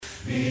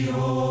Hey,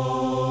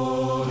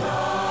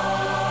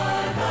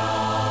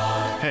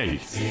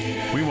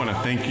 we want to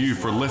thank you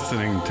for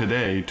listening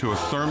today to a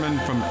sermon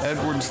from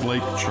Edwards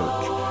Lake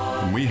Church,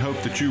 and we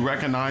hope that you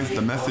recognize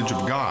the message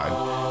of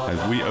God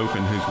as we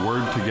open His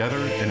Word together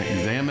and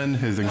examine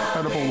His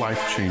incredible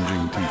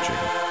life-changing teaching.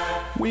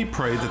 We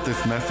pray that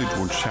this message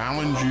will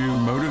challenge you,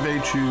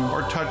 motivate you,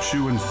 or touch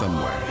you in some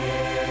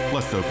way.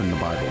 Let's open the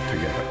Bible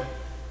together.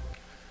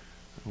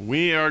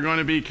 We are going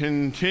to be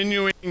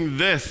continuing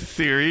this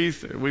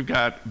series. We've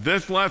got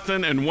this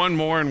lesson and one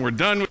more, and we're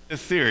done with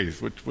this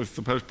series, which was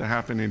supposed to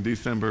happen in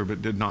December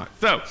but did not.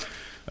 So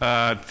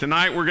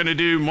tonight we're going to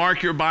do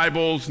Mark Your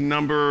Bibles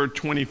number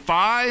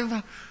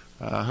 25.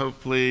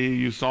 Hopefully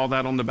you saw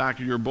that on the back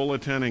of your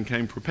bulletin and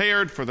came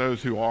prepared for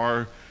those who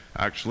are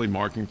actually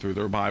marking through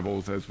their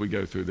Bibles as we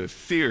go through this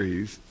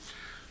series.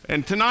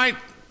 And tonight,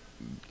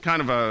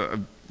 kind of a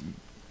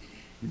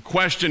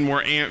question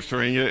we're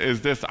answering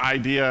is this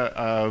idea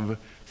of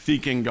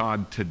seeking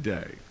God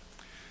today.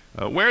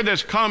 Where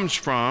this comes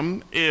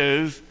from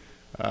is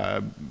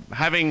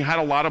having had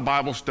a lot of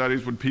Bible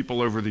studies with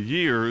people over the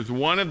years,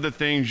 one of the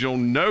things you'll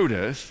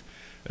notice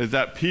is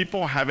that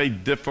people have a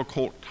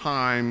difficult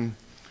time,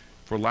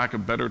 for lack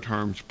of better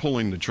terms,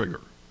 pulling the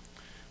trigger.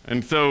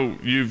 And so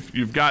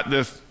you've got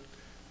this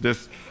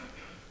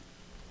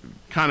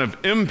kind of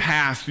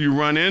impasse you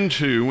run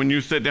into when you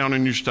sit down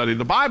and you study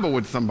the Bible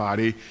with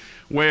somebody,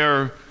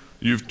 where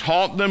you've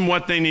taught them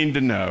what they need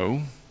to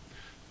know,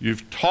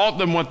 you've taught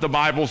them what the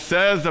Bible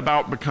says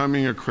about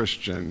becoming a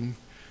Christian,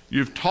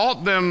 you've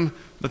taught them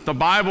that the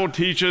Bible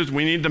teaches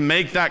we need to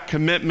make that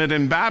commitment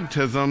in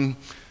baptism,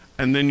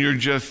 and then you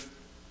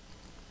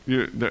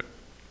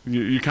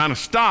kind of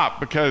stop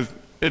because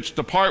it's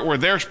the part where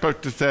they're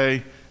supposed to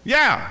say,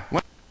 yeah,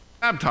 let's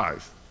get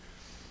baptized.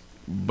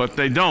 But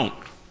they don't.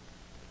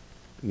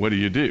 What do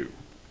you do?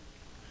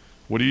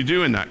 What do you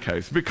do in that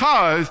case?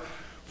 Because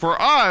for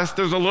us,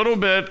 there's a little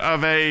bit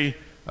of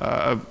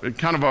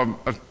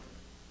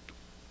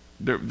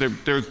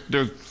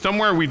there's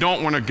somewhere we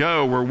don't want to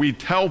go where we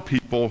tell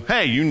people,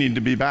 hey, you need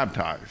to be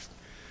baptized.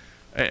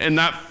 And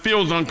that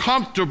feels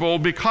uncomfortable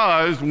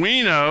because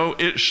we know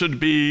it should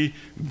be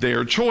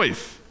their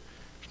choice.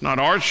 It's not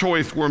our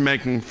choice we're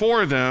making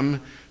for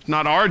them. It's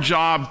not our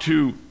job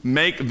to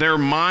make their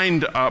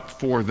mind up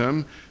for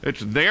them.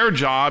 It's their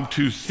job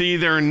to see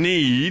their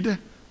need.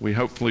 We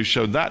hopefully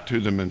showed that to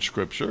them in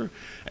Scripture.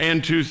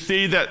 And to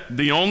see that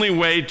the only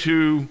way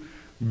to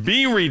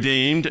be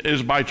redeemed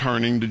is by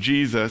turning to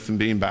Jesus and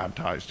being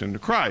baptized into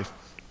Christ.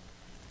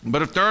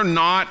 But if they're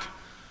not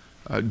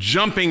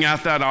jumping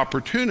at that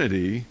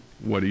opportunity,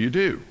 what do you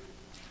do?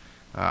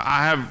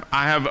 I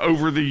have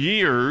over the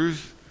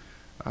years,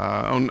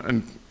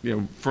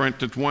 for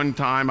instance, one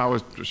time I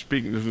was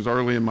speaking, this was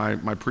early in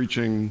my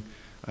preaching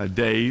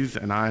days,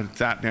 and I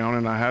sat down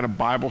and I had a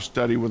Bible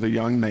study with a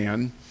young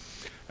man,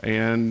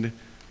 and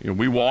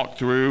we walked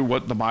through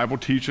what the Bible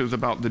teaches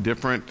about the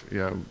different,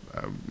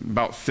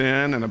 about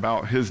sin and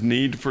about his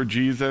need for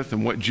Jesus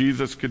and what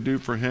Jesus could do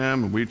for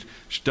him, and we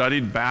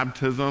studied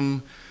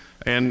baptism,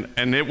 and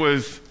it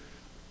was,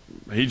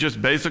 he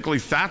just basically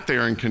sat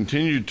there and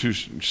continued to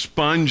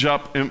sponge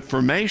up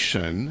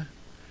information,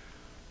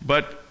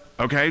 but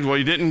okay, well,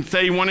 he didn't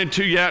say he wanted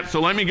to yet,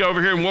 so let me go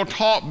over here and we'll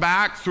talk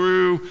back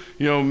through,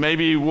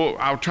 maybe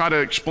I'll try to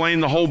explain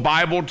the whole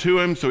Bible to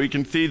him so he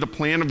can see the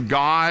plan of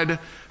God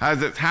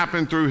as it's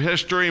happened through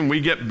history, and we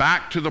get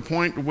back to the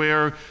point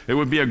where it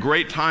would be a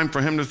great time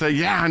for him to say,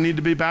 yeah, I need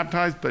to be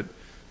baptized, but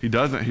he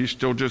doesn't. He's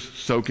still just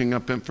soaking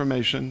up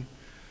information.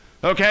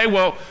 Okay,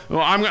 well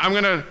I'm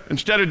going to,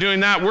 instead of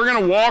doing that, we're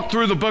going to walk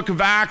through the book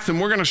of Acts,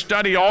 and we're going to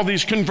study all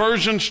these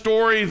conversion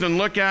stories and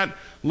look at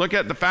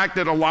the fact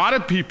that a lot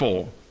of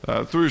people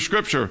through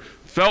Scripture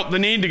felt the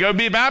need to go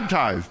be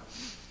baptized.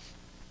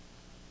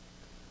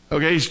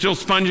 Okay, he's still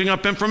sponging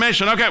up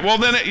information. Okay, well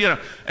then,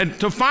 and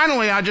so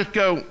finally I just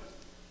go,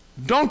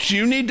 don't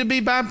you need to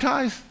be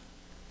baptized?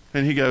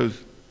 And he goes,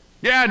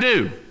 yeah, I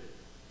do.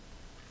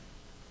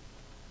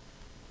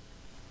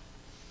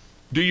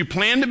 Do you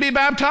plan to be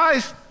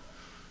baptized?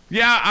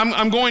 Yeah,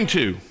 I'm going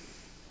to.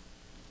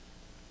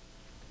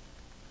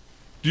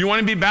 Do you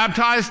want to be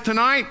baptized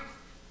tonight?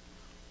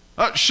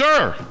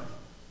 Sure.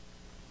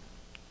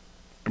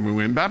 And we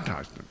went and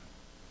baptized him.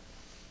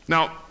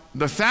 Now,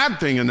 the sad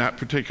thing in that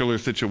particular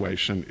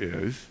situation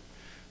is,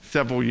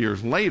 several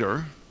years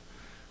later,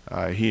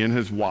 he and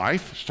his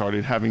wife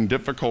started having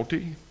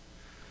difficulty.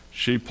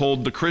 She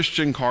pulled the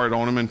Christian card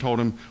on him and told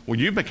him, well,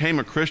 you became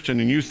a Christian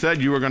and you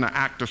said you were going to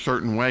act a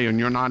certain way and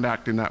you're not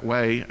acting that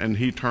way. And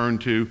he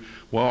turned to,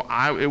 well,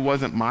 it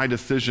wasn't my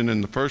decision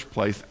in the first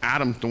place.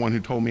 Adam's the one who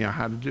told me I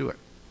had to do it.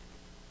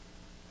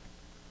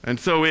 And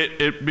so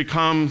it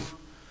becomes,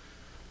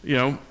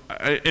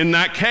 in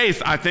that case,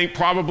 I think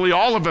probably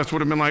all of us would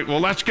have been like, well,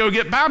 let's go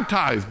get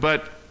baptized.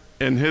 But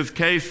in his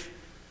case,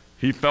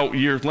 he felt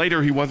years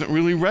later he wasn't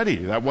really ready.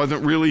 That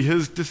wasn't really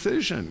his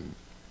decision.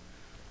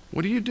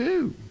 What do you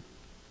do?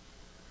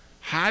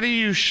 How do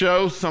you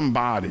show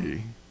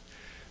somebody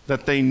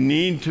that they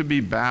need to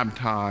be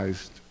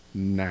baptized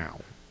now?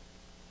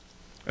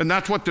 And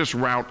that's what this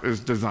route is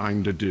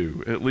designed to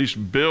do, at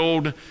least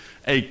build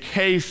a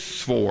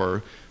case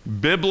for,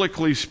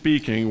 biblically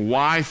speaking,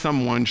 why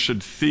someone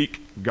should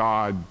seek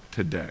God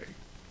today.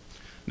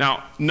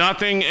 Now,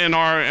 nothing in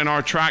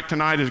our track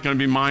tonight is going to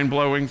be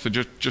mind-blowing, so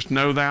just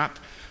know that.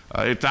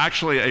 It's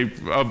actually,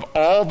 of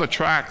all the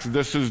tracks,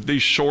 this is the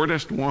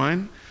shortest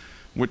one,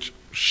 which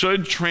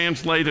should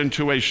translate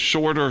into a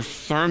shorter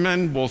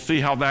sermon. We'll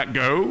see how that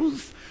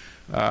goes.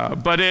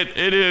 But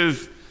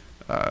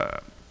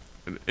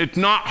it's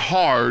not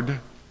hard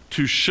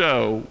to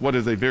show what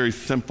is a very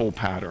simple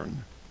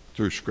pattern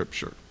through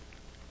Scripture.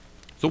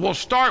 So we'll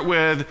start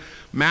with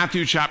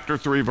Matthew chapter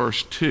 3,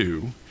 verse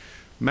 2.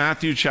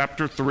 Matthew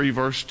chapter 3,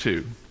 verse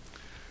 2.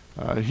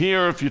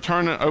 Here, if you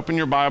open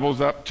your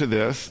Bibles up to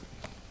this,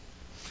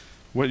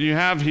 what you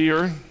have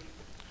here,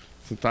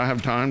 since I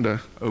have time to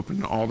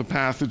open all the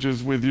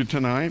passages with you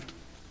tonight,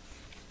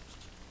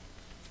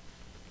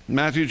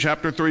 Matthew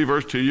chapter 3,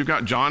 verse 2, you've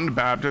got John the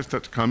Baptist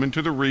that's come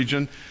into the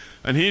region,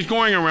 and he's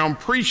going around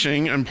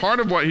preaching, and part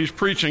of what he's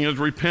preaching is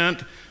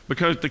repent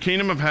because the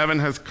kingdom of heaven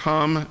has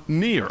come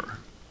near.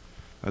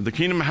 The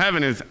kingdom of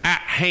heaven is at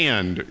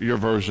hand, your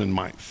version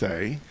might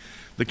say.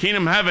 The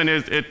kingdom of heaven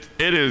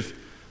it's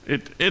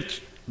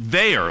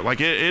there,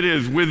 like it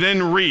is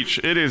within reach.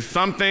 It is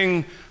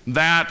something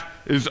that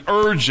is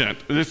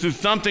urgent. This is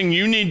something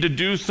you need to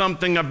do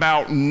something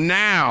about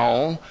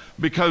now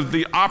because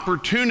the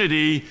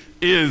opportunity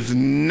is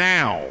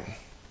now.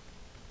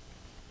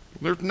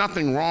 There's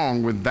nothing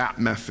wrong with that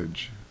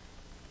message.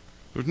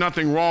 There's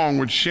nothing wrong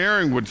with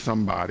sharing with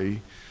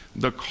somebody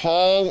the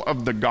call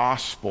of the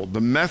gospel.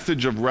 The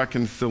message of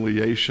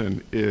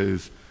reconciliation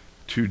is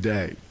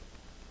today.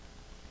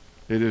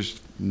 It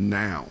is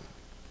now.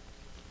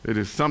 It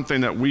is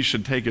something that we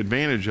should take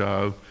advantage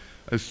of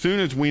as soon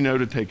as we know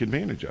to take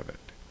advantage of it.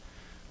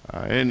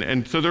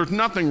 And so there's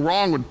nothing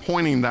wrong with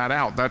pointing that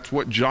out. That's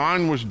what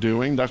John was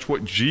doing. That's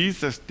what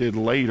Jesus did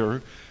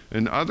later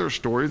in other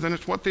stories, and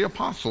it's what the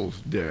apostles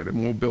did.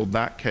 And we'll build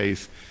that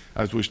case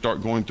as we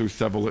start going through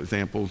several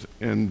examples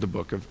in the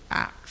book of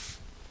Acts.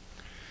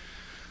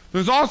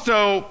 There's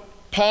also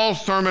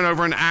Paul's sermon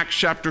over in Acts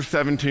chapter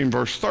 17,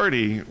 verse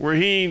 30, where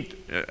he,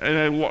 in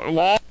a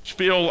long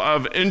spiel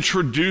of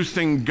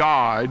introducing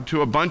God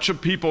to a bunch of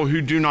people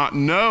who do not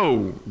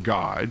know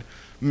God,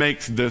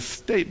 makes this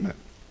statement.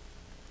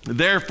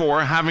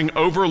 Therefore, having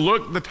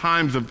overlooked the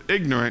times of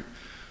ignorance,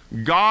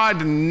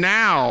 God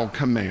now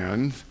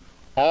commands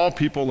all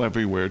people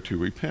everywhere to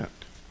repent.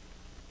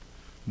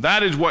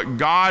 That is what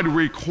God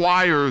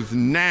requires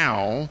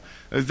now,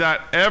 is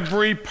that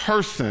every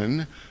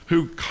person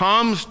who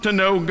comes to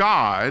know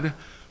God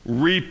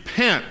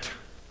repent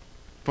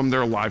from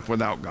their life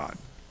without God.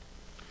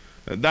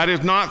 That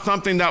is not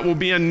something that will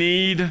be a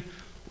need,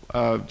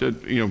 not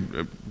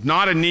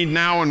a need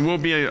now and will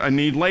be a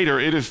need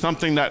later. It is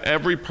something that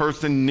every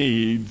person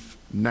needs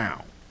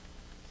now.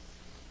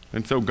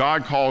 And so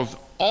God calls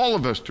all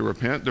of us to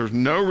repent. There's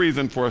no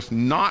reason for us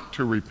not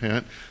to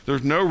repent.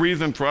 There's no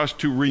reason for us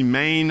to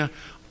remain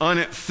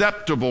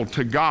unacceptable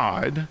to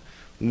God.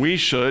 We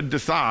should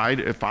decide,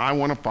 if I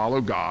want to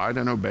follow God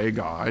and obey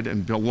God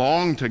and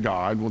belong to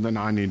God, well, then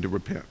I need to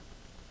repent.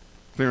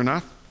 Clear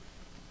enough?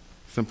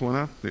 Simple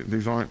enough?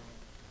 These aren't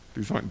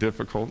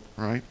difficult,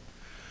 right?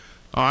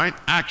 All right,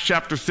 Acts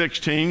chapter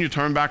 16, you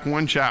turn back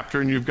one chapter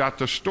and you've got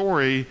the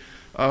story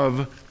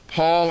of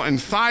Paul and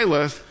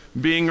Silas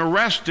being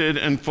arrested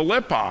in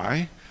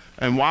Philippi.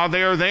 And while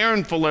they are there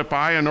in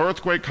Philippi, an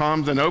earthquake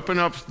comes and opens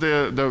up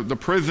the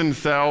prison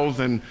cells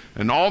and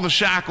all the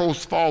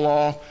shackles fall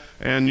off.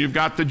 And you've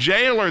got the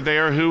jailer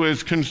there who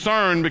is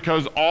concerned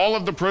because all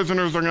of the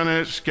prisoners are going to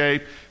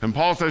escape. And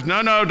Paul says,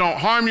 no, don't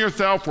harm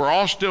yourself. We're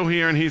all still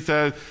here. And he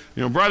says,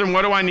 brethren,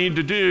 what do I need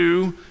to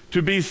do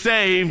to be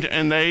saved?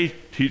 And they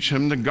teach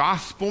him the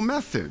gospel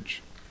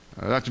message.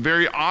 That's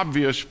very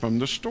obvious from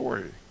the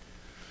story.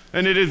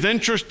 And it is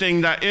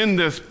interesting that in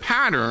this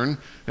pattern,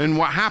 and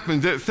what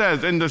happens, it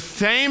says, in the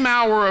same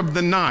hour of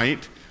the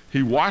night,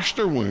 he washed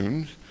their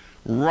wounds.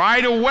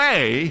 Right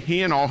away,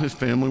 he and all his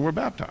family were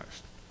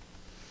baptized.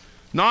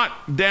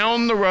 Not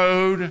down the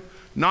road,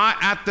 not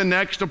at the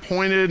next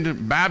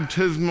appointed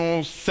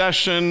baptismal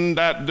session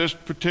that this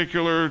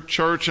particular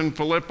church in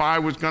Philippi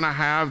was going to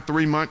have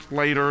 3 months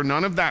later,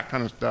 none of that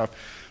kind of stuff.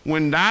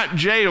 When that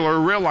jailer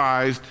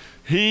realized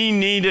he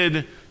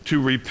needed to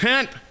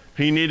repent,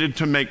 he needed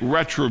to make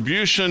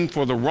retribution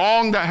for the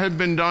wrong that had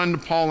been done to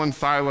Paul and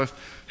Silas,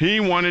 he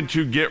wanted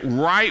to get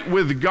right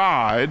with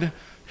God,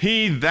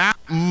 he, that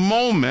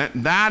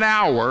moment, that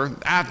hour,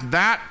 at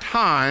that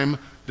time,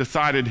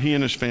 decided he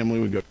and his family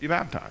would go be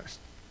baptized.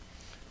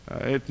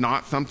 It's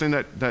not something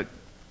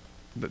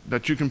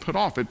that you can put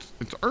off.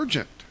 It's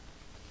urgent.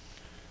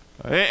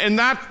 And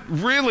that's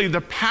really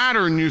the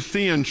pattern you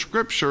see in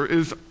Scripture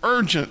is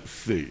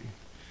urgency.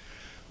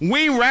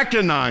 We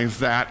recognize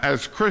that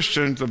as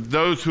Christians, of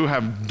those who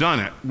have done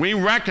it. We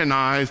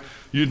recognize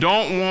you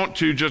don't want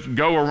to just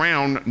go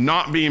around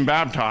not being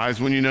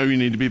baptized when you know you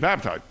need to be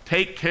baptized.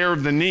 Take care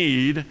of the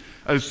need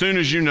as soon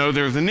as you know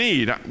there's a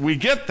need. We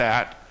get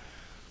that.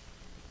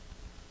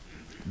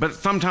 but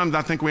sometimes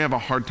I think we have a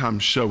hard time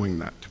showing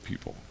that to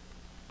people.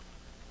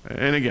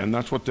 And again,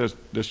 that's what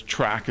this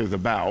track is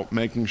about,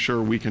 making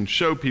sure we can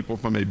show people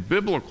from a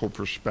biblical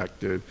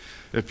perspective,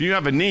 if you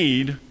have a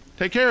need,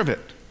 take care of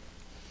it.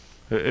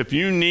 If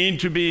you need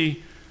to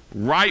be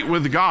right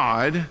with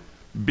God,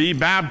 be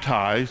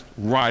baptized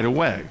right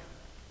away.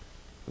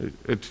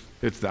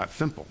 It's that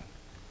simple.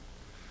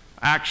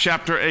 Acts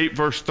chapter 8,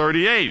 verse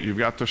 38, you've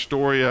got the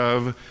story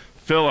of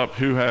Philip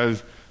who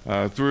has,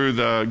 through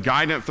the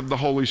guidance of the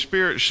Holy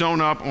Spirit,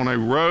 shown up on a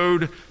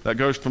road that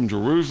goes from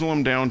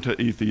Jerusalem down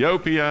to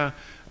Ethiopia,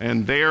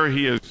 and there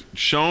he is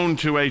shown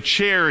to a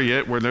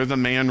chariot where there's a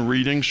man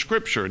reading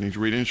Scripture, and he's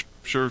reading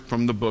Scripture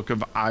from the book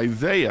of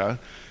Isaiah.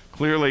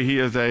 Clearly he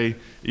is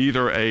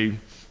either a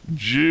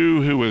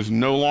Jew who is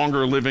no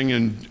longer living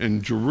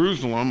in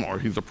Jerusalem, or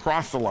he's a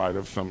proselyte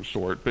of some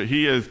sort, but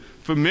he is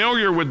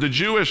familiar with the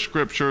Jewish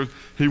Scriptures.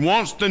 He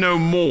wants to know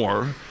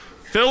more.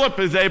 Philip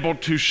is able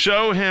to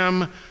show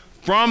him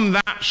from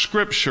that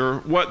Scripture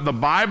what the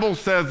Bible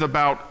says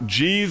about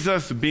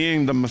Jesus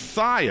being the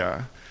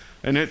Messiah.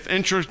 And it's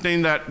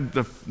interesting that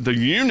the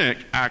eunuch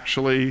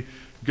actually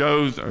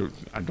goes,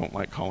 I don't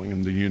like calling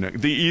him the eunuch,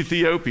 the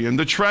Ethiopian,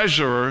 the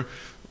treasurer,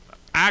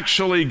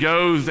 actually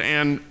goes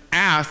and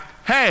asks,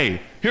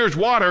 hey, here's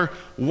water,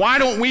 why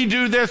don't we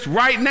do this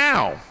right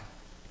now?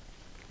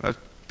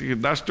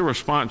 That's the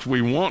response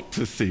we want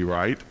to see,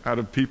 right, out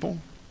of people.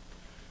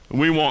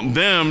 We want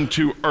them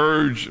to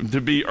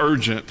be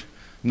urgent,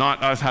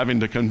 not us having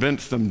to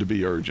convince them to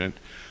be urgent.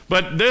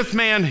 But this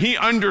man, he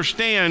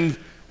understands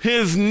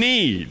his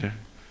need.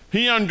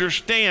 He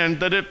understands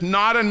that it's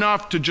not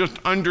enough to just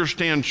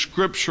understand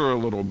Scripture a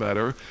little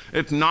better.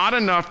 It's not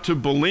enough to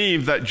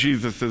believe that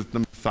Jesus is the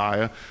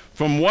Messiah.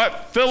 From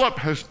what Philip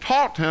has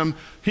taught him,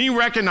 he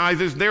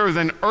recognizes there is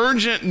an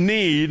urgent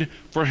need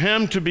for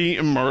him to be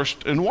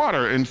immersed in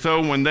water. And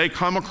so when they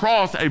come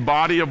across a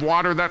body of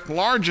water that's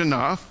large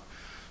enough,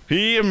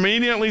 he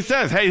immediately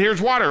says, hey,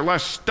 here's water.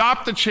 Let's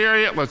stop the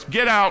chariot. Let's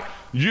get out.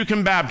 You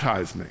can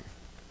baptize me.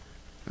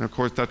 And of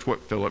course, that's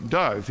what Philip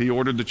does. He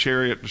ordered the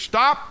chariot to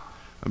stop,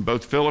 and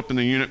both Philip and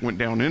the eunuch went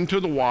down into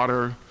the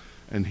water,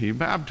 and he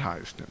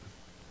baptized him.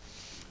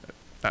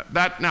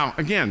 Now,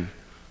 again,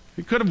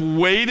 he could have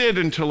waited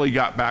until he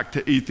got back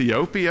to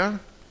Ethiopia.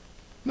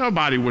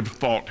 Nobody would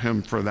fault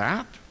him for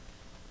that.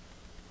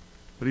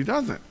 But he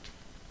doesn't.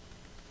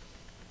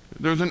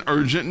 There's an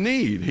urgent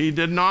need. He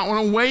did not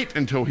want to wait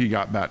until he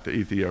got back to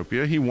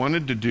Ethiopia. He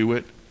wanted to do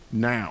it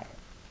now.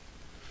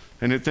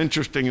 And it's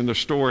interesting in the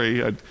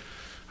story,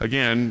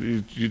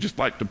 again, you just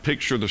like to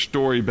picture the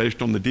story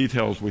based on the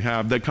details we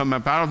have. They come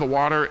up out of the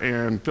water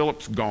and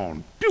Philip's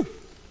gone. Pew!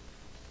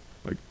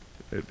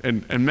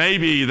 And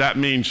maybe that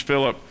means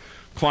Philip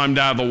climbed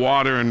out of the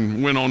water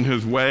and went on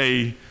his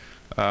way.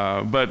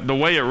 But the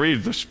way it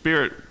reads, the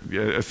Spirit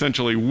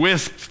essentially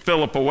whisked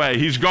Philip away.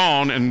 He's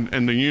gone,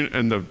 and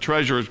the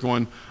treasurer is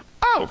going,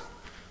 oh,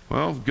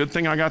 well, good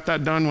thing I got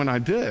that done when I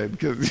did,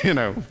 because,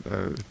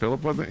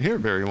 Philip wasn't here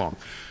very long.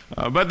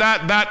 But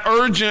that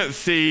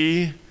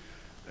urgency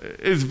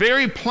is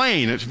very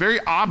plain. It's very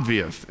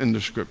obvious in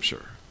the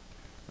Scripture.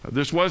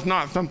 This was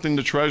not something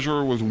the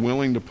treasurer was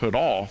willing to put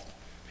off.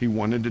 He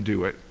wanted to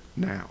do it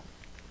now.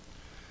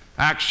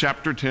 Acts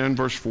chapter 10,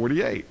 verse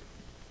 48.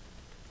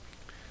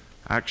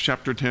 Acts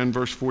chapter 10,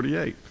 verse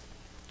 48.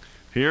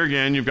 Here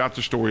again, you've got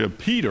the story of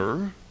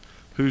Peter,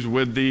 who's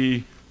with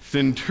the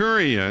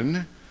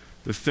centurion.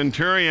 The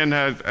centurion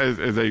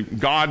is a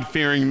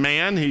God-fearing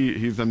man.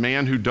 He's a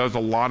man who does a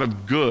lot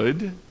of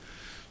good.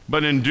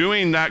 But in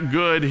doing that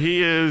good,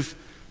 he is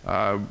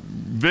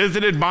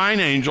visited by an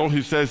angel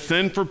who says,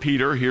 send for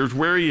Peter, here's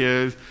where he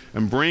is,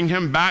 and bring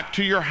him back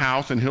to your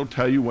house, and he'll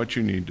tell you what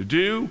you need to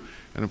do.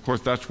 And of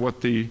course, that's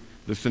what the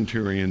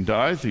centurion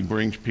does. He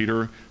brings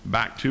Peter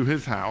back to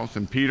his house,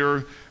 and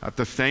Peter, at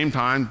the same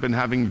time, has been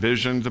having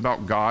visions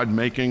about God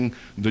making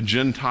the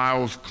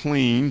Gentiles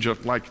clean,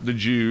 just like the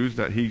Jews,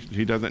 that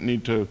he doesn't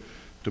need to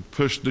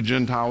push the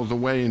Gentiles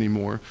away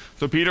anymore.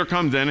 So Peter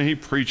comes in and he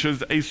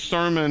preaches a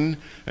sermon,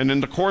 and in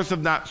the course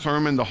of that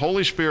sermon, the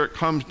Holy Spirit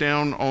comes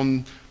down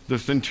on the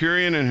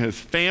centurion and his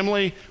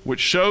family, which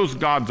shows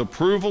God's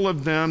approval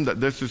of them, that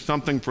this is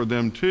something for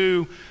them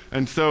too.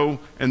 And so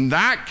in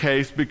that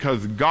case,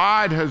 because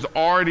God has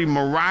already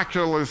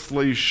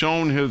miraculously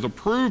shown his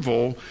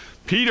approval,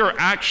 Peter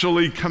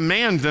actually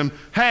commands them,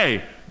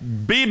 hey,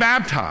 be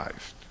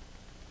baptized.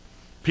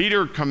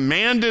 Peter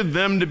commanded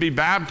them to be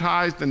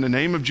baptized in the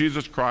name of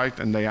Jesus Christ,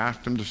 and they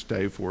asked him to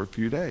stay for a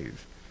few days.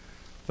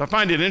 So I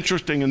find it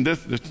interesting, and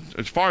this,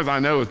 as far as I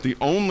know, is the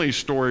only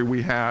story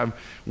we have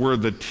where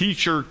the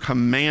teacher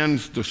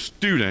commands the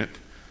student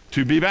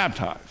to be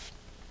baptized.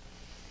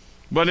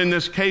 But in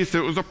this case, it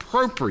was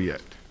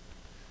appropriate.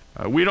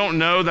 We don't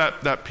know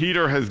that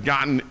Peter has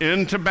gotten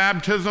into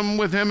baptism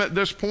with him at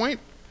this point.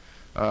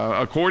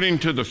 According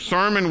to the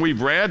sermon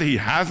we've read, he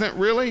hasn't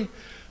really.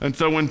 And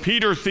so when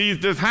Peter sees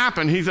this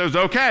happen, he says,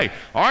 okay,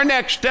 our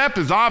next step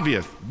is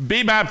obvious.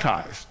 Be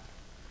baptized.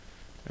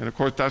 And of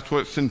course, that's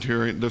what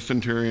the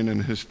centurion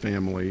and his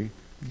family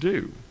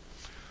do.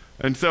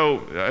 And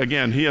so,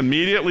 again, he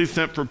immediately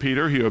sent for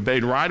Peter. He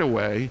obeyed right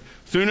away.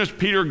 Soon as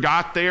Peter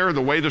got there,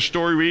 the way the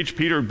story reads,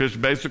 Peter just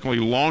basically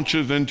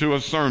launches into a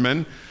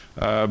sermon,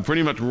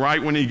 pretty much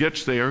right when he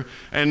gets there.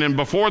 And then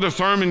before the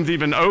sermon's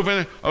even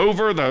over,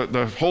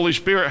 the Holy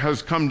Spirit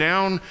has come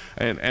down,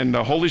 and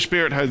the Holy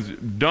Spirit has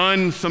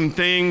done some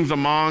things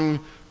among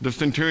the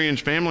centurion's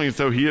family, and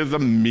so he is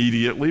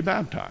immediately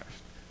baptized.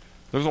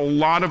 There's a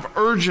lot of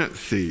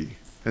urgency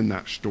in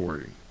that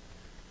story.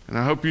 And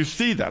I hope you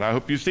see that. I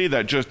hope you see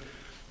that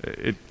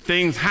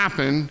things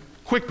happen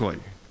quickly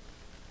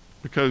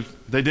because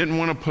they didn't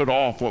want to put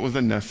off what was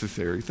a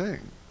necessary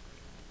thing.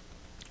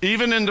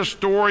 Even in the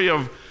story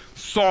of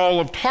Saul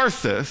of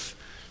Tarsus,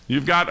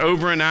 you've got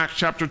over in Acts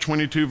chapter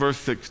 22, verse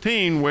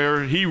 16,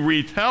 where he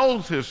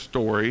retells his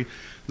story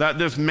that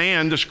this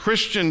man, this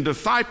Christian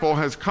disciple,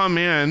 has come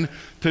in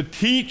to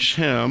teach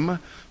him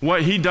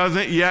what he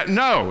doesn't yet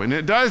know. And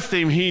it does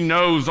seem he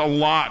knows a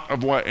lot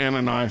of what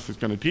Ananias is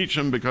going to teach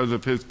him because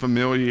of his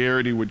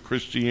familiarity with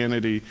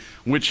Christianity,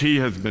 which he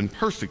has been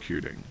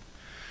persecuting.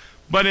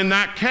 But in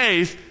that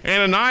case,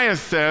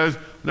 Ananias says,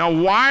 now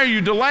why are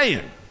you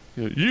delaying?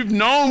 You've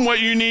known what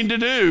you need to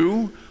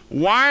do.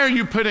 Why are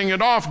you putting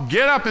it off?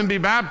 Get up and be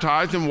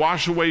baptized and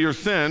wash away your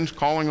sins,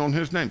 calling on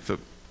his name. So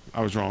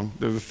I was wrong.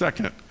 There's a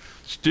second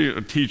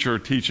teacher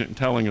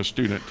telling a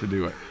student to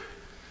do it.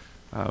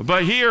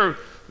 But here,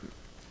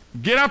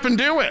 get up and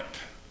do it.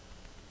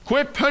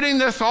 Quit putting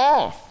this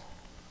off.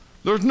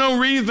 There's no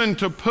reason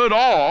to put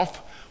off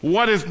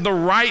what is the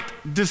right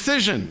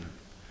decision.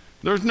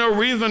 There's no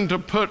reason to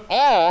put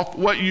off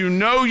what you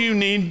know you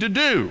need to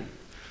do.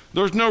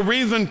 There's no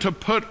reason to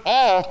put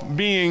off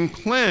being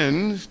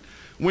cleansed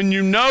when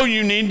you know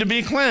you need to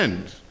be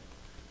cleansed.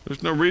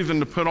 There's no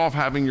reason to put off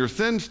having your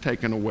sins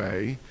taken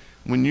away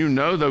when you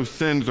know those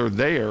sins are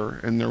there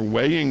and they're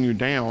weighing you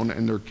down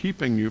and they're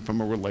keeping you from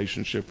a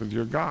relationship with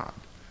your God.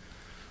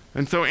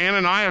 And so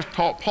Ananias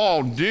taught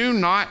Paul, do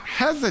not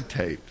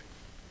hesitate.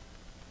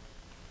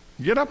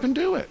 Get up and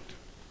do it.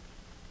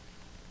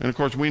 And of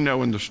course, we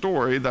know in the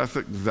story that's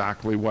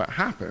exactly what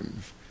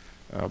happens.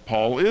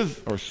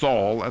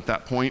 Saul at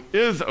that point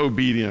is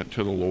obedient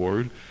to the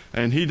Lord,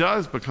 and he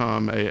does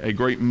become a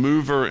great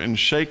mover and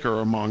shaker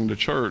among the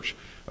church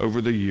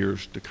over the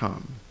years to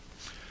come.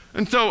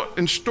 And so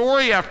in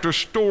story after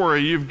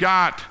story, you've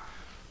got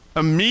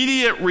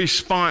immediate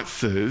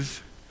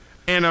responses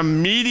and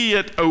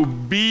immediate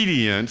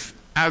obedience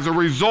as a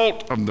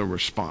result of the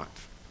response.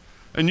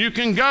 And you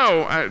can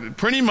go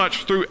pretty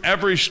much through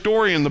every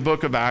story in the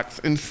book of Acts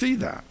and see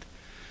that.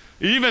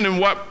 Even in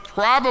what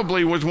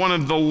probably was one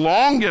of the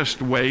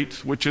longest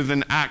waits, which is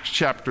in Acts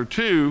chapter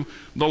 2,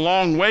 the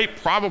long wait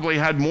probably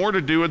had more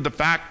to do with the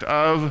fact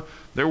of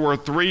there were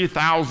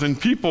 3,000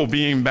 people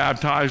being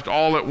baptized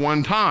all at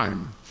one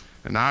time.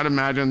 And I'd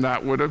imagine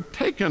that would have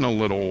taken a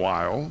little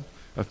while,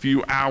 a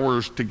few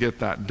hours to get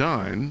that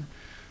done.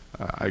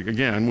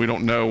 Again, we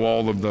don't know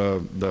all of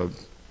the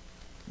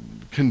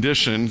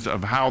conditions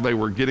of how they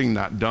were getting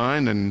that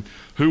done and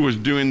who was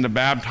doing the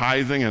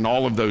baptizing and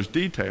all of those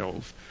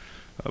details.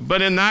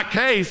 But in that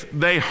case,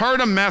 they heard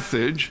a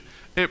message,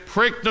 it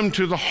pricked them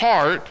to the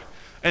heart,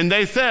 and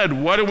they said,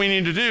 what do we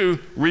need to do?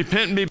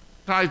 Repent and be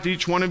baptized,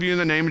 each one of you, in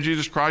the name of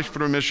Jesus Christ for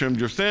the remission of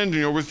your sins, and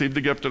you'll receive the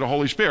gift of the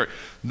Holy Spirit.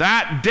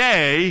 That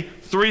day,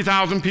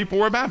 3,000 people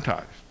were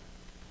baptized.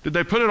 Did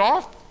they put it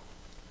off?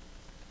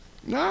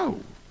 No.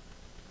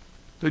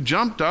 They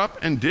jumped up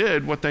and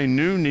did what they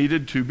knew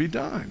needed to be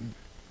done.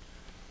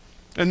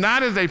 And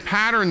that is a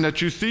pattern that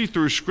you see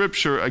through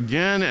Scripture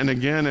again and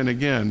again and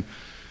again.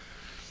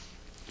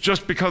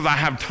 Just because I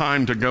have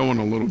time to go on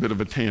a little bit of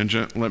a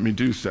tangent, let me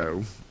do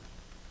so.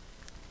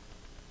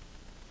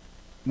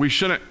 We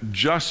shouldn't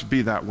just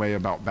be that way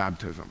about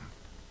baptism.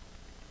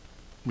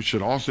 We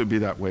should also be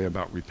that way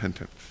about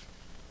repentance.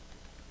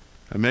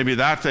 And maybe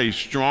that's a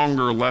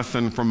stronger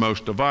lesson for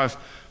most of us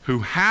who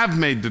have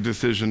made the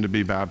decision to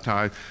be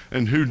baptized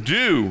and who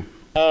do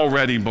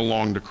already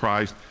belong to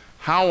Christ.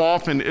 How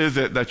often is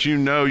it that you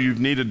know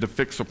you've needed to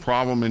fix a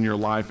problem in your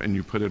life and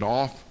you put it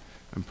off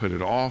and put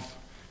it off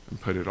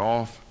and put it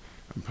off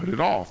and put it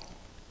off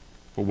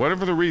for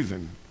whatever the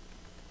reason,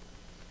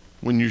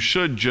 when you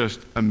should just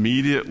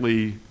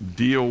immediately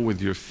deal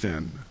with your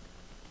sin?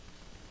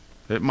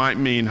 It might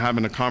mean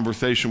having a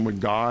conversation with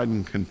God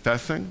and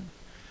confessing.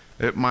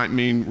 It might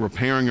mean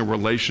repairing a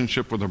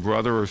relationship with a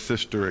brother or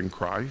sister in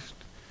Christ.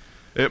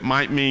 It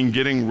might mean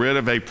getting rid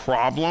of a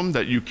problem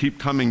that you keep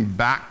coming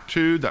back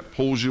to that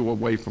pulls you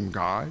away from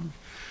God.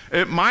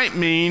 It might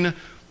mean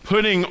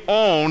putting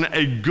on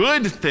a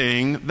good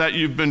thing that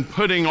you've been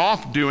putting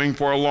off doing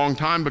for a long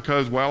time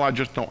because, well, I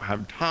just don't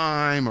have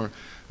time. Or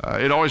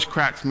it always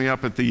cracks me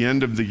up at the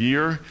end of the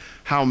year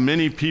how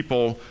many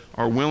people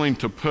are willing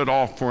to put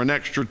off for an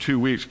extra 2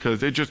 weeks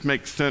because it just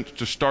makes sense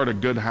to start a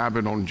good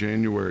habit on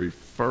January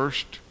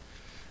 1st,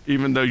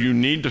 even though you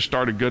need to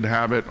start a good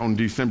habit on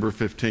December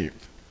 15th.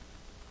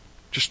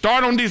 Just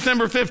start on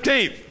December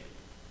 15th,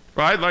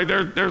 right? Like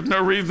there's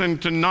no reason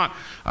to not.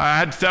 I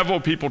had several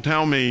people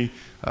tell me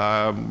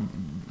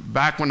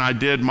back when I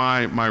did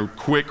my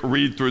quick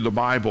read through the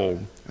Bible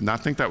And I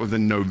think that was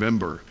in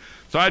November.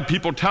 So I had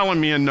people telling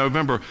me in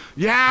November,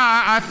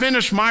 yeah, I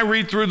finished my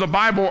read through the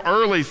Bible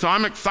early, so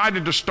I'm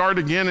excited to start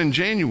again in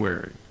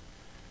January.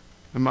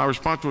 And my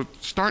response was,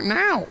 start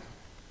now.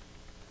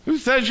 Who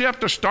says you have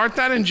to start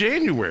that in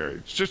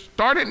January? Just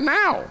start it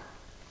now.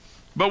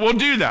 But we'll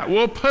do that.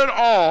 We'll put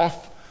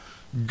off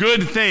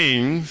good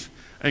things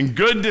and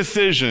good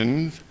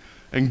decisions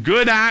and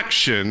good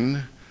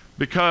action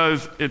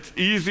because it's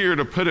easier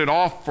to put it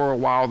off for a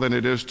while than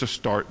it is to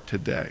start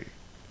today.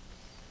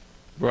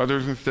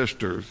 Brothers and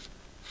sisters,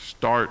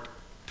 start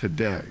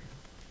today.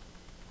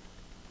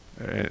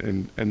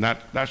 And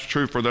that's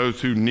true for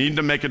those who need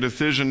to make a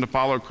decision to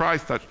follow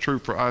Christ. That's true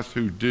for us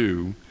who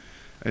do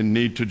and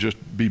need to just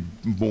be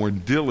more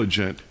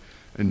diligent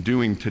in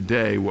doing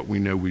today what we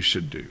know we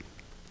should do.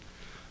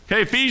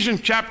 Okay,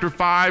 Ephesians chapter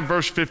 5,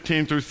 verse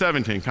 15 through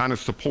 17, kind of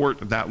support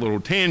that little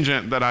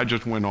tangent that I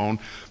just went on.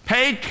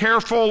 Pay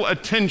careful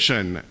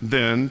attention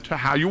then to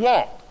how you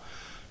walk,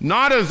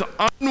 not as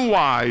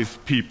unwise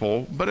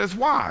people, but as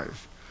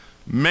wise,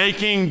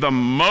 making the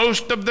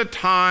most of the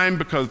time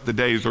because the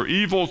days are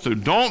evil. So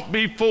don't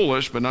be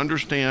foolish, but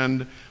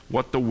understand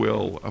what the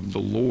will of the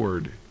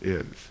Lord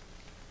is.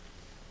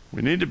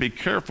 We need to be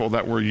careful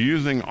that we're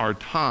using our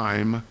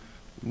time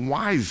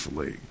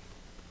wisely,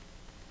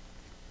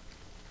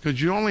 because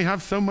you only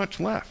have so much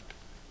left.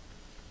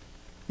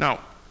 Now,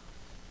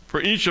 for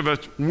each of us,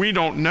 we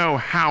don't know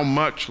how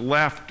much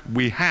left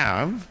we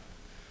have.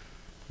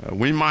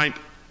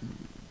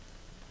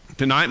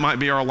 Tonight might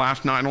be our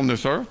last night on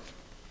this earth.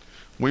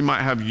 We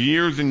might have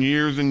years and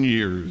years and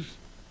years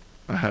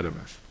ahead of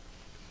us.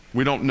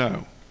 We don't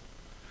know.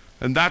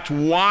 And that's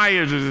why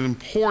it is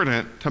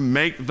important to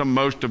make the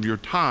most of your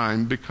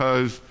time,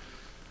 because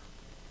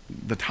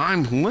the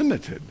time's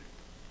limited.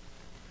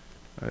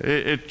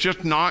 It's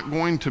just not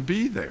going to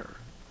be there.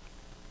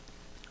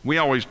 We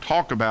always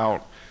talk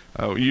about,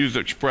 use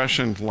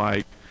expressions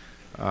like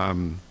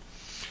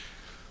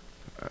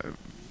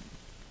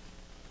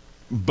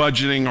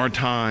budgeting our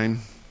time,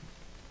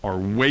 or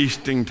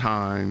wasting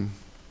time,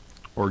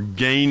 or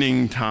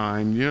gaining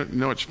time. You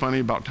know what's funny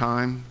about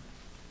time?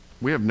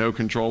 We have no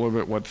control of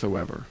it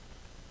whatsoever.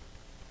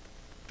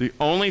 The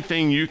only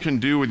thing you can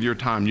do with your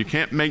time, you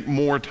can't make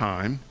more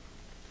time.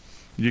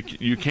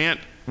 You can't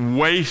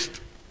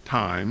waste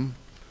time.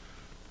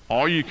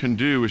 All you can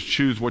do is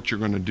choose what you're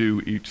going to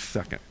do each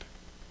second.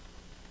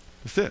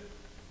 That's it.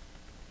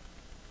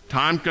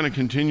 Time's going to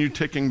continue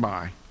ticking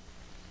by,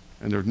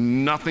 and there's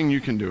nothing you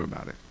can do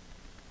about it.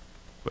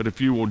 But if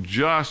you will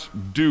just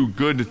do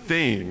good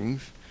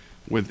things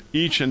with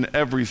each and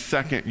every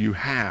second you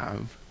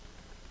have,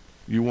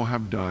 you will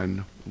have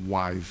done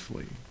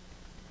wisely.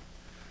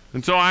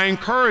 And so I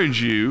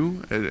encourage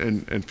you,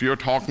 and if you're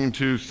talking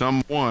to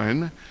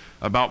someone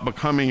about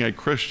becoming a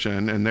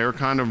Christian and they're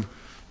kind of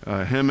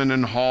hemming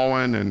and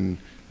hawing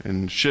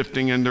and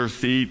shifting in their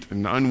seat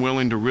and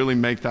unwilling to really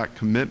make that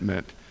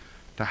commitment,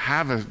 to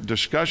have a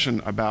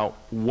discussion about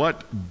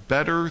what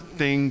better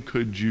thing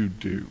could you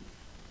do.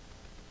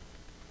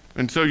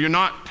 And so you're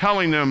not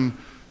telling them,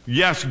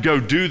 yes, go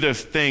do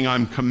this thing.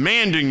 I'm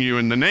commanding you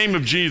in the name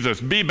of Jesus,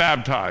 be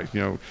baptized.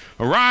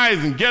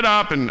 Arise and get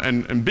up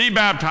and be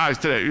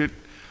baptized today.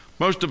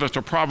 Most of us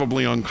are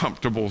probably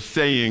uncomfortable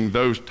saying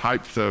those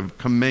types of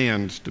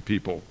commands to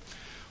people.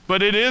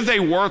 But it is a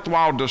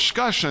worthwhile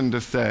discussion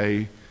to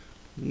say,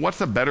 what's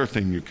a better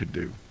thing you could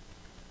do?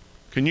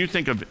 Can you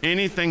think of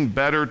anything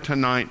better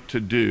tonight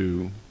to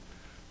do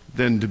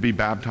than to be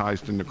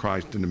baptized into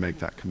Christ and to make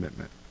that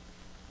commitment?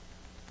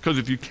 Because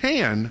if you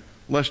can,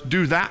 let's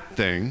do that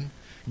thing,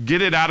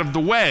 get it out of the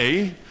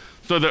way,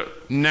 so that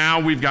now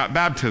we've got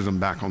baptism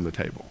back on the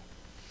table.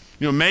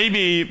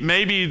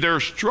 Maybe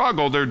their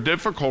struggle, their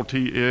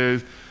difficulty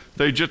is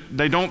they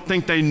don't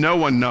think they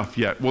know enough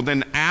yet. Well,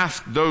 then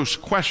ask those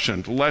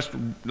questions.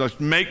 Let's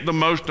make the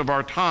most of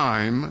our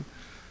time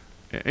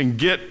and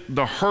get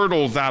the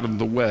hurdles out of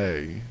the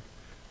way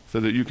so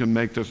that you can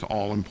make this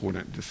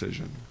all-important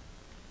decision.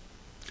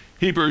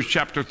 Hebrews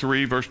chapter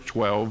 3, verse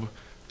 12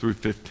 through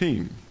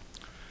 15.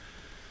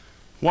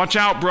 Watch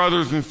out,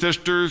 brothers and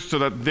sisters, so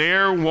that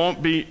there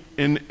won't be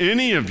in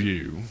any of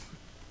you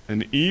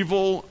an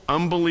evil,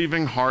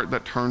 unbelieving heart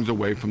that turns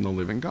away from the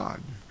living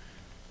God.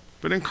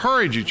 But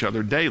encourage each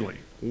other daily,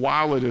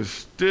 while it is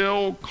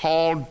still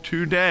called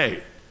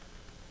today,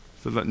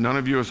 so that none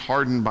of you is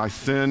hardened by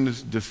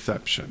sin's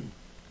deception.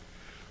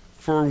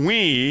 For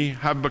we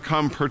have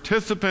become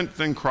participants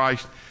in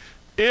Christ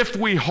if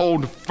we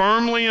hold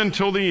firmly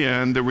until the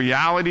end the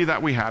reality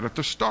that we had at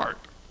the start.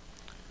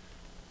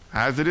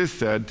 As it is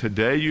said,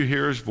 today you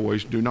hear his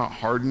voice, do not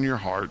harden your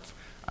hearts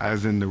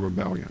as in the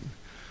rebellion.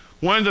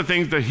 One of the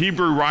things the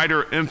Hebrew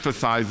writer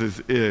emphasizes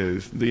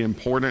is the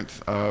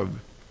importance of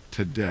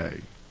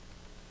today.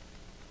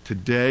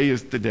 Today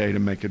is the day to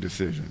make a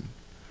decision.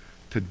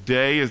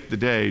 Today is the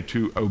day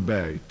to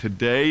obey.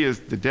 Today is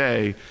the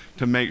day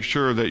to make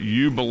sure that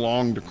you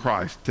belong to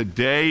Christ.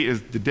 Today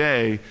is the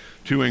day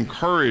to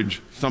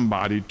encourage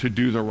somebody to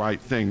do the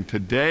right thing.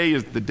 Today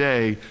is the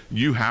day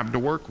you have to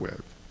work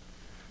with.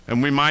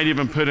 And we might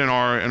even put in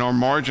our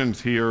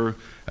margins here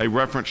a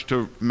reference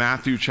to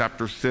Matthew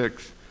chapter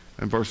 6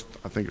 and verse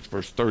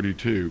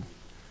 32.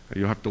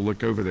 You'll have to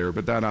look over there.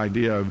 But that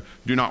idea of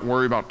do not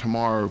worry about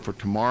tomorrow, for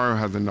tomorrow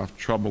has enough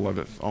trouble of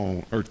its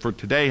own, or for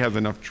today has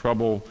enough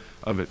trouble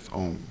of its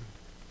own.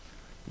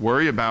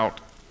 Worry about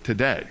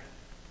today.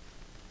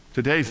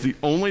 Today is the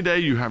only day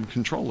you have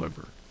control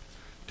over.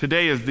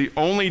 Today is the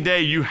only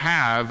day you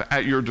have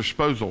at your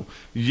disposal.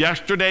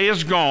 Yesterday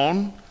is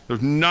gone.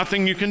 There's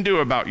nothing you can do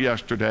about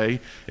yesterday.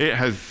 It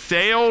has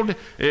sailed.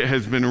 It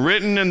has been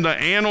written in the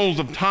annals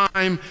of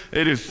time.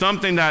 It is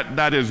something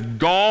that is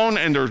gone,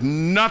 and there's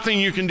nothing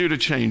you can do to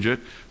change it.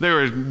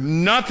 There is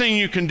nothing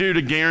you can do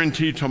to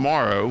guarantee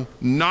tomorrow.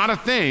 Not a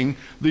thing.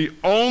 The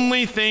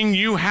only thing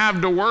you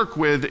have to work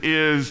with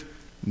is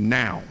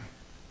now.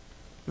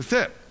 That's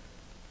it.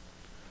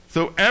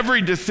 So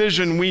every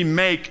decision we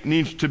make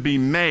needs to be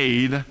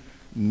made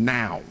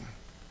now.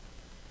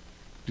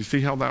 Do you see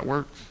how that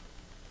works?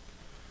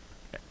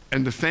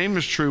 And the same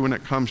is true when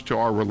it comes to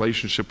our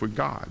relationship with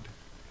God.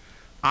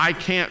 I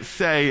can't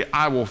say,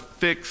 I will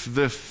fix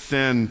this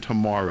sin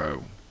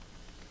tomorrow.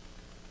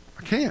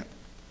 I can't.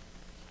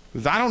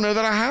 Because I don't know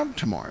that I have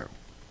tomorrow.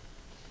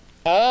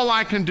 All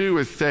I can do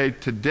is say,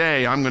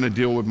 today I'm going to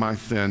deal with my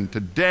sin.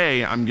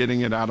 Today I'm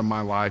getting it out of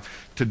my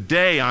life.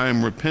 Today I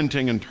am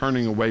repenting and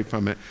turning away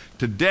from it.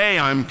 Today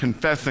I'm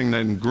confessing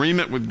an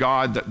agreement with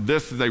God that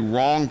this is a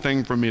wrong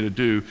thing for me to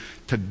do.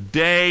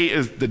 Today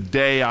is the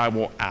day I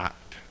will act.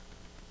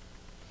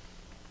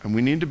 And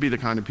we need to be the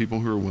kind of people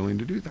who are willing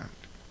to do that.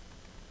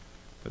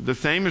 The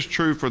same is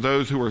true for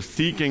those who are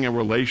seeking a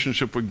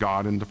relationship with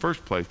God in the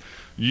first place.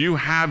 You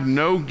have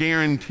no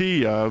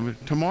guarantee of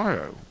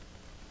tomorrow.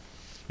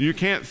 You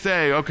can't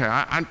say, okay,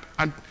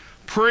 I'm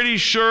pretty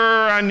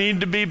sure I need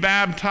to be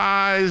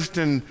baptized,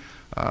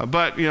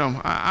 but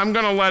I'm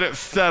going to let it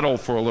settle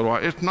for a little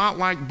while. It's not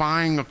like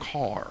buying a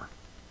car.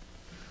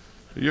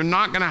 You're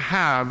not going to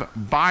have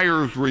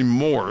buyer's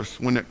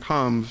remorse when it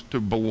comes to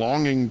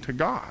belonging to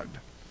God.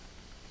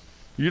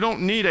 You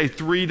don't need a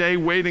 3-day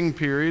waiting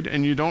period,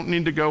 and you don't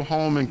need to go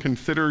home and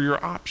consider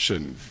your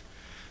options.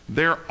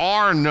 There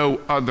are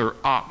no other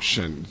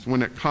options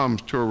when it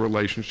comes to a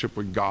relationship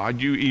with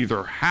God. You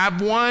either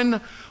have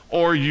one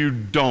or you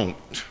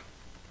don't.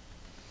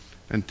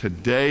 And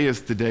today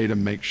is the day to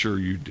make sure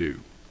you do.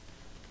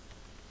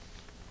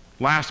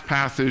 Last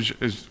passage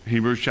is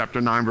Hebrews chapter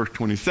 9, verse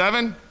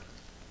 27,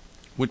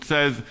 which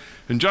says,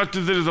 and just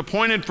as it is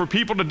appointed for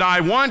people to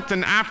die once,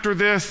 and after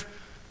this,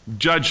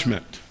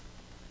 judgment.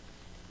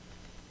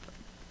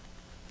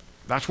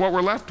 That's what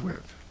we're left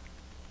with.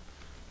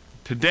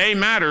 Today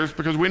matters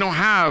because we don't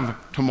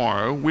have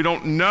tomorrow. We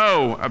don't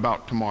know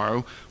about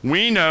tomorrow.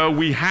 We know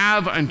we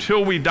have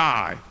until we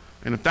die.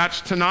 And if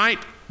that's tonight,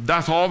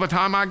 that's all the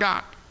time I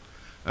got.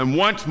 And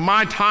once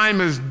my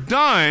time is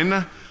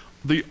done,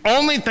 the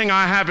only thing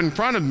I have in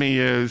front of me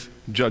is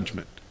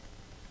judgment.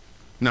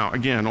 Now,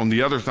 again, on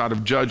the other side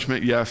of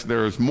judgment, yes,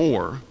 there is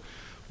more.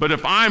 But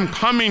if I'm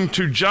coming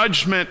to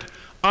judgment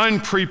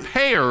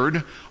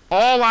unprepared,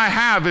 all I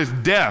have is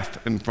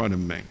death in front of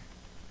me.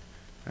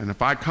 And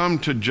if I come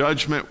to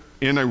judgment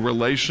in a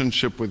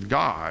relationship with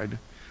God,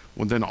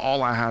 well, then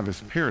all I have is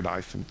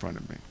paradise in front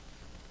of me.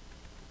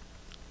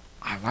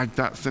 I like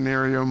that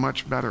scenario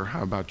much better.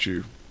 How about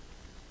you?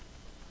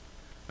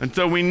 And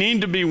so we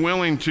need to be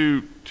willing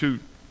to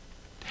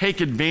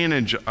take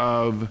advantage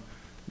of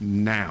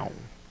now.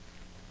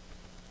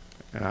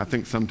 And I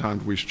think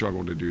sometimes we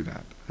struggle to do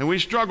that. And we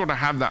struggle to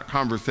have that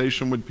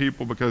conversation with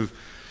people because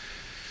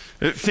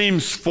it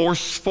seems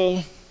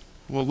forceful.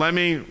 Well, let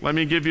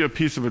me give you a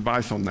piece of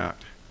advice on that.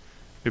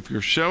 If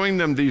you're showing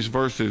them these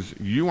verses,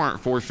 you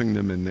aren't forcing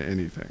them into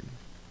anything.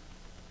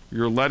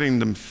 You're letting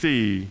them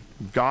see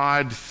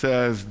God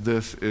says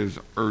this is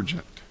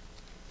urgent.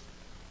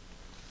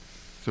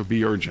 So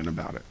be urgent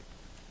about it.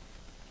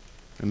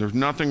 And there's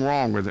nothing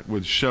wrong with it,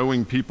 with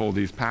showing people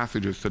these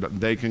passages so that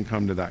they can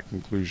come to that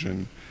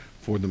conclusion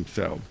for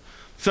themselves.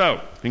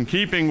 So, in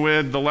keeping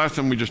with the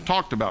lesson we just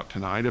talked about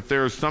tonight, if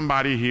there is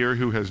somebody here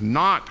who has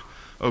not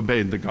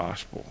obeyed the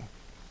gospel,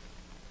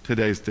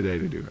 today's the day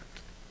to do it.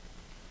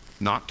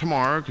 Not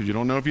tomorrow, because you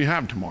don't know if you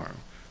have tomorrow.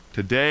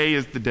 Today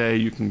is the day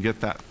you can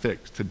get that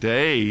fixed.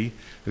 Today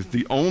is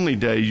the only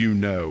day you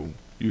know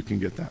you can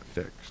get that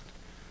fixed.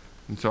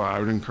 And so I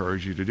would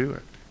encourage you to do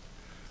it.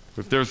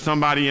 If there's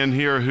somebody in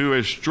here who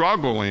is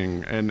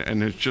struggling and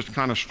has just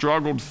kind of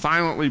struggled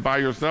silently by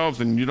yourselves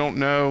and you don't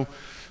know,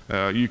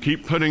 you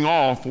keep putting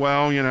off,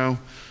 well,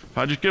 if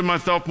I just give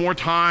myself more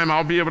time,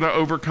 I'll be able to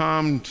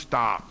overcome.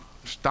 Stop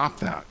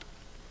that.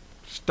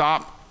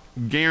 Stop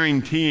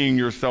guaranteeing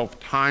yourself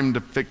time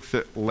to fix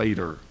it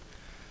later.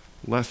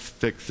 Let's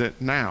fix it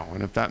now.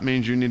 And if that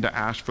means you need to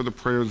ask for the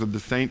prayers of the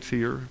saints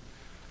here,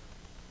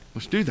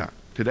 let's do that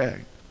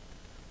today.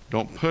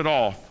 Don't put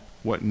off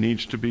what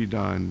needs to be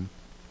done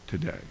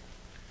today.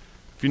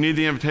 If you need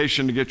the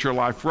invitation to get your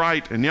life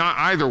right, and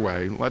either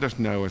way, let us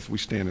know as we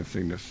stand and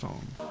sing this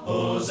song.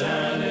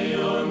 Hosanna,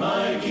 you're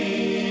my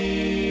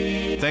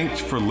King. Thanks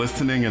for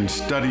listening and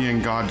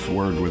studying God's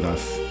Word with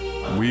us.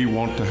 we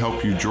want to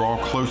help you draw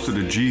closer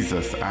to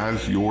Jesus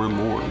as your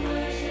Lord.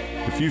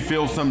 If you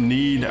feel some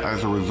need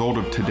as a result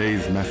of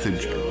today's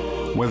message,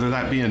 whether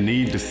that be a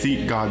need to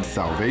seek God's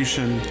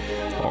salvation,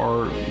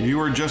 or you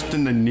are just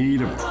in the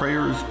need of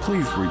prayers,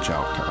 please reach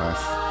out to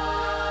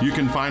us. You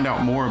can find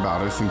out more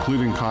about us,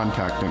 including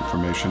contact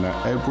information, at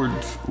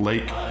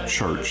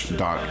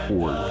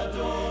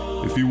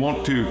edwardslakechurch.org. If you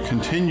want to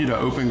continue to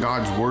open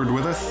God's Word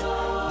with us,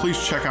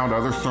 please check out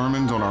other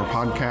sermons on our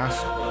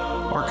podcast,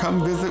 or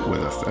come visit with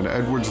us at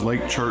Edwards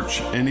Lake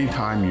Church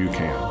anytime you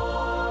can.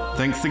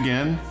 Thanks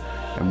again,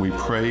 and we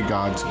pray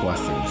God's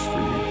blessings for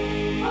you.